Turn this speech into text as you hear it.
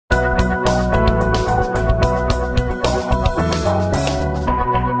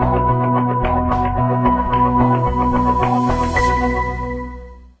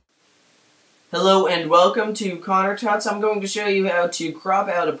welcome to Connor Tuts. I'm going to show you how to crop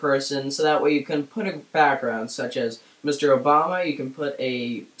out a person so that way you can put a background, such as Mr. Obama. You can put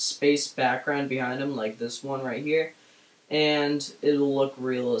a space background behind him, like this one right here, and it'll look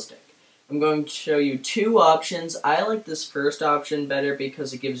realistic. I'm going to show you two options. I like this first option better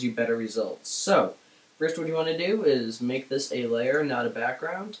because it gives you better results. So, first what you want to do is make this a layer, not a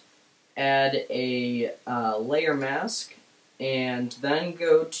background. Add a layer mask. And then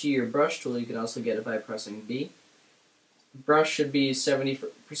go to your brush tool. You can also get it by pressing B. Brush should be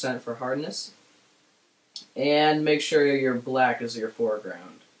 70% for hardness. And make sure your black is your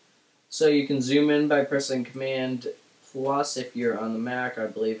foreground. So you can zoom in by pressing Command plus if you're on the Mac. I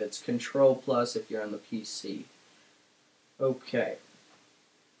believe it's Control plus if you're on the PC. Okay.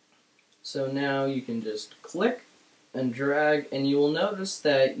 So now you can just click and drag, and you will notice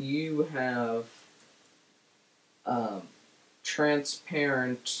that you have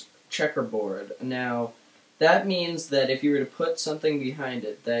transparent checkerboard. Now, that means that if you were to put something behind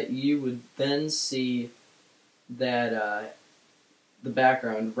it, that you would then see that the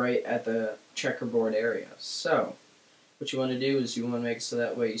background right at the checkerboard area. So, what you want to do is you want to make it so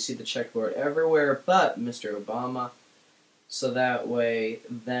that way you see the checkerboard everywhere but Mr. Obama, so that way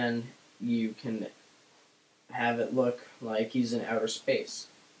then you can have it look like he's in outer space.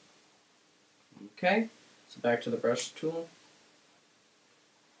 Okay, so back to the brush tool.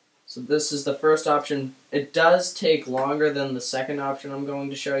 So this is the first option. It does take longer than the second option I'm going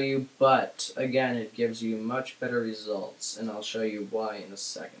to show you, but again, it gives you much better results, and I'll show you why in a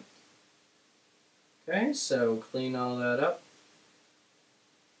second. Okay, so clean all that up.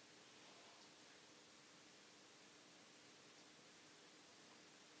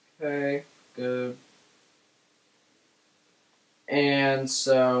 Okay, good. And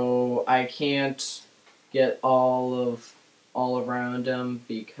so I can't get all around him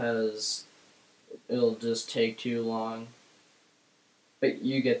because it'll just take too long. But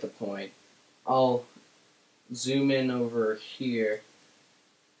you get the point. I'll zoom in over here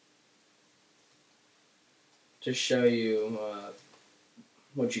to show you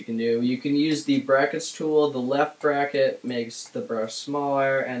what you can do. You can use the brackets tool. The left bracket makes the brush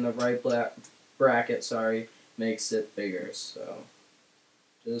smaller, and the right bracket, makes it bigger. So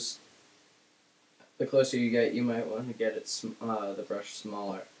just the closer you get, you might want to get it the brush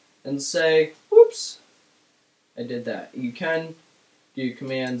smaller. And say, whoops, I did that. You can do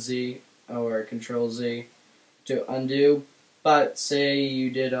Command Z or Control Z to undo, but say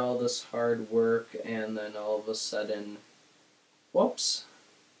you did all this hard work and then all of a sudden, whoops,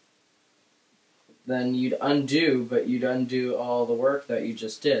 then you'd undo, but you'd undo all the work that you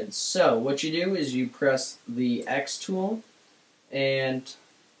just did. So what you do is you press the X tool, and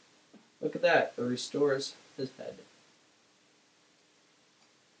look at that, it restores his head.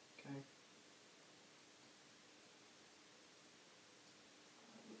 Okay.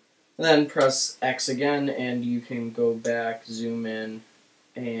 And then press X again, and you can go back, zoom in,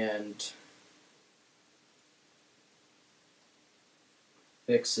 and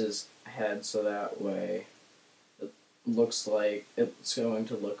fix his head so that way it looks like it's going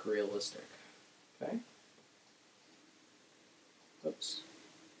to look realistic. Okay? Oops.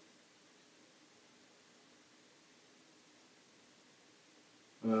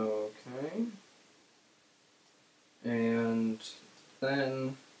 Okay. And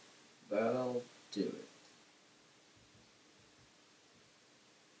then that'll do it.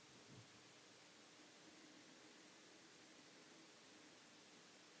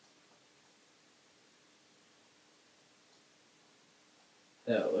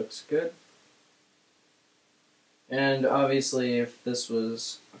 That looks good. And obviously if this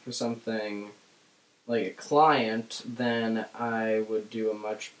was for something like a client, then I would do a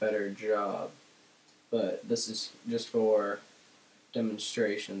much better job. But this is just for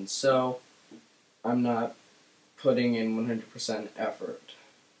demonstration, so I'm not putting in 100% effort.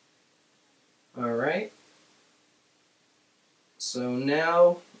 Alright, so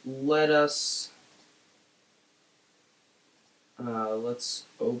now let's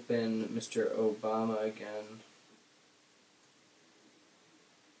open Mr. Obama again.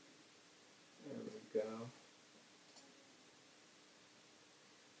 There we go.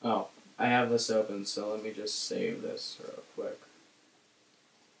 Oh, I have this open, so let me just save this real quick.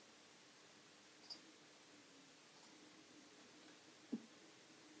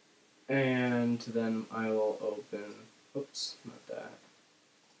 And then I will open, oops, not that.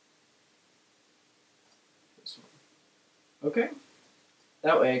 This one. Okay,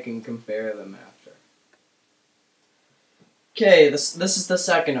 that way I can compare them after. Okay, this is the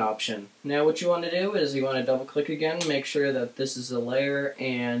second option. Now what you want to do is you want to double click again, make sure that this is a layer,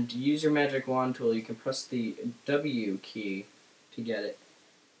 and use your magic wand tool. You can press the W key to get it.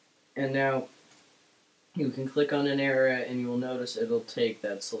 And now you can click on an area and you will notice it'll take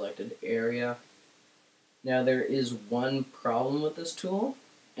that selected area. Now there is one problem with this tool,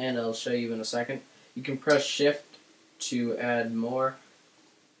 and I'll show you in a second. You can press shift to add more.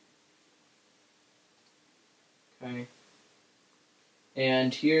 Okay.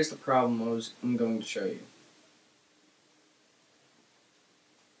 And here's the problem I'm going to show you.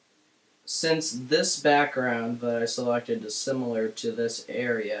 Since this background that I selected is similar to this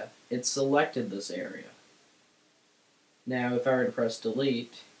area, it selected this area. Now if I were to press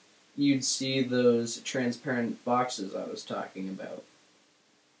delete, you'd see those transparent boxes I was talking about.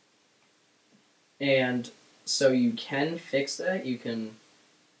 And so you can fix that. You can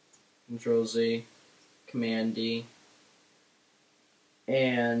Control Z, Command D,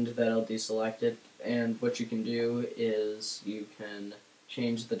 and that'll deselect it. And what you can do is you can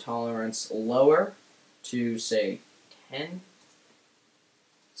change the tolerance lower to, say, 10.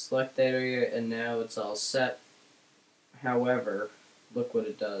 Select that area, and now it's all set. However, look what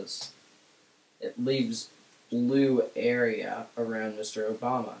it does. It leaves blue area around Mr.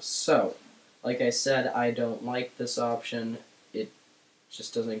 Obama. So, like I said, I don't like this option. It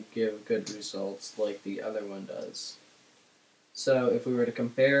just doesn't give good results like the other one does. So, if we were to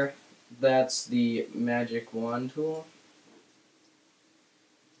compare, that's the magic wand tool.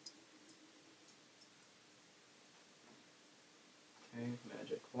 Okay,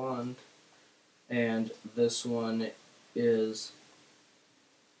 magic wand. And this one is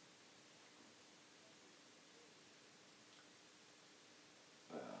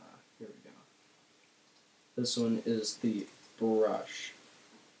here we go. This one is the brush.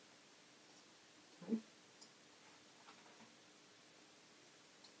 Okay.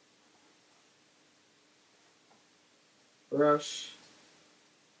 Brush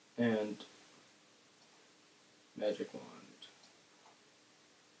and magic wand.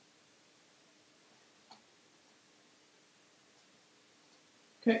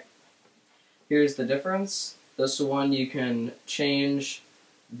 Okay, here's the difference. This one you can change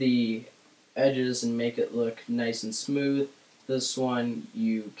the edges and make it look nice and smooth. This one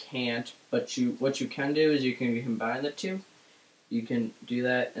you can't, but what you can do is you can combine the two. You can do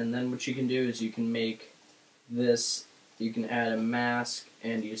that, and then what you can do is you can make this, you can add a mask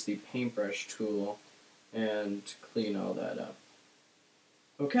and use the paintbrush tool and clean all that up.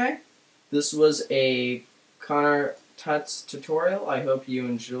 Okay, this was a Connor Tut's tutorial. I hope you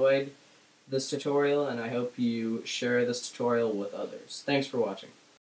enjoyed this tutorial, and I hope you share this tutorial with others. Thanks for watching.